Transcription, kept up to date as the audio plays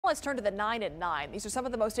let's turn to the 9 at 9. These are some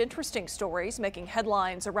of the most interesting stories making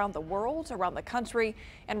headlines around the world, around the country,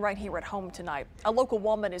 and right here at home tonight. A local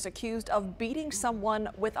woman is accused of beating someone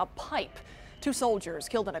with a pipe. 2 soldiers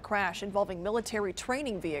killed in a crash involving military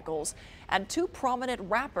training vehicles, and 2 prominent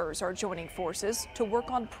rappers are joining forces to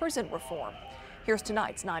work on prison reform. Here's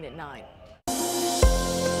tonight's 9 at 9.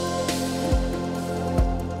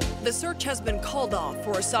 The search has been called off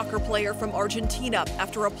for a soccer player from Argentina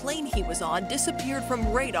after a plane he was on disappeared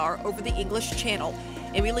from radar over the English Channel.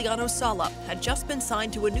 Emiliano Sala had just been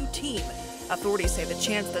signed to a new team. Authorities say the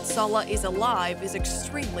chance that Sala is alive is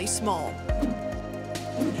extremely small.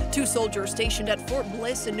 2 soldiers stationed at Fort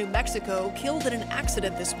Bliss in New Mexico killed in an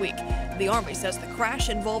accident this week. The Army says the crash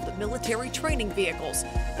involved military training vehicles.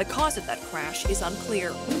 The cause of that crash is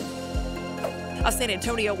unclear. A San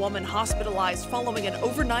Antonio woman hospitalized following an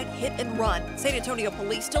overnight hit and run. San Antonio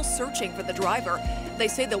police still searching for the driver. They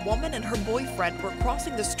say the woman and her boyfriend were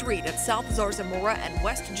crossing the street at South Zarzamora and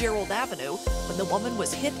West Gerald Avenue when the woman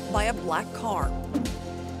was hit by a black car.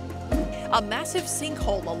 A massive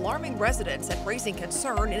sinkhole alarming residents and raising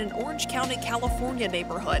concern in an Orange County, California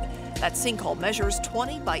neighborhood. That sinkhole measures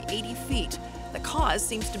 20 by 80 feet. The cause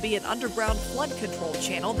seems to be an underground flood control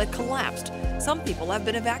channel that collapsed. Some people have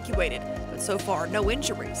been evacuated, but so far no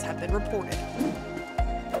injuries have been reported.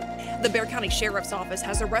 The Bexar County Sheriff's Office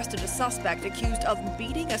has arrested a suspect accused of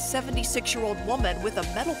beating a 76-year-old woman with a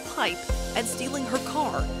metal pipe and stealing her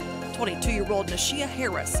car. 22-year-old Nashia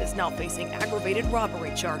Harris is now facing aggravated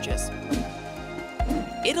robbery charges.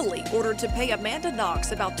 Italy ordered to pay Amanda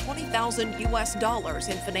Knox about $20,000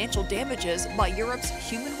 in financial damages by Europe's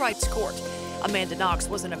Human Rights Court. Amanda Knox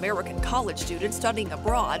was an American college student studying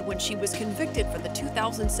abroad when she was convicted for the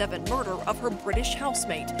 2007 murder of her British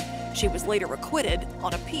housemate. She was later acquitted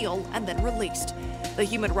on appeal and then released. The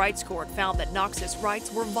Human Rights Court found that Knox's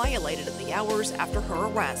rights were violated in the hours after her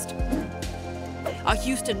arrest. A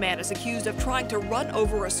Houston man is accused of trying to run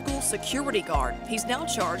over a school security guard. He's now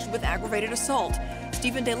charged with aggravated assault.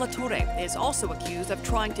 Stephen De La Torre is also accused of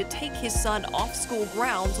trying to take his son off school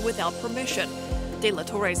grounds without permission. De La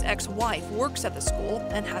Torre's ex-wife works at the school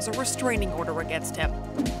and has a restraining order against him.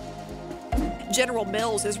 General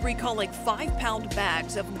Mills is recalling 5-pound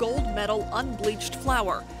bags of gold medal unbleached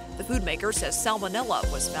flour. The food maker says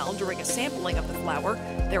salmonella was found during a sampling of the flour.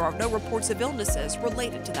 There are no reports of illnesses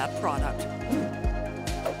related to that product.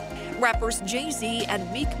 Rappers Jay-Z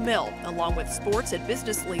and Meek Mill, along with sports and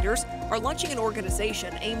business leaders, are launching an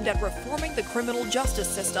organization aimed at reforming the criminal justice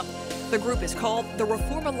system. The group is called the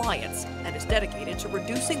Reform Alliance and is dedicated to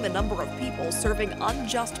reducing the number of people serving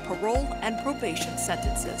unjust parole and probation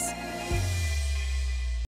sentences.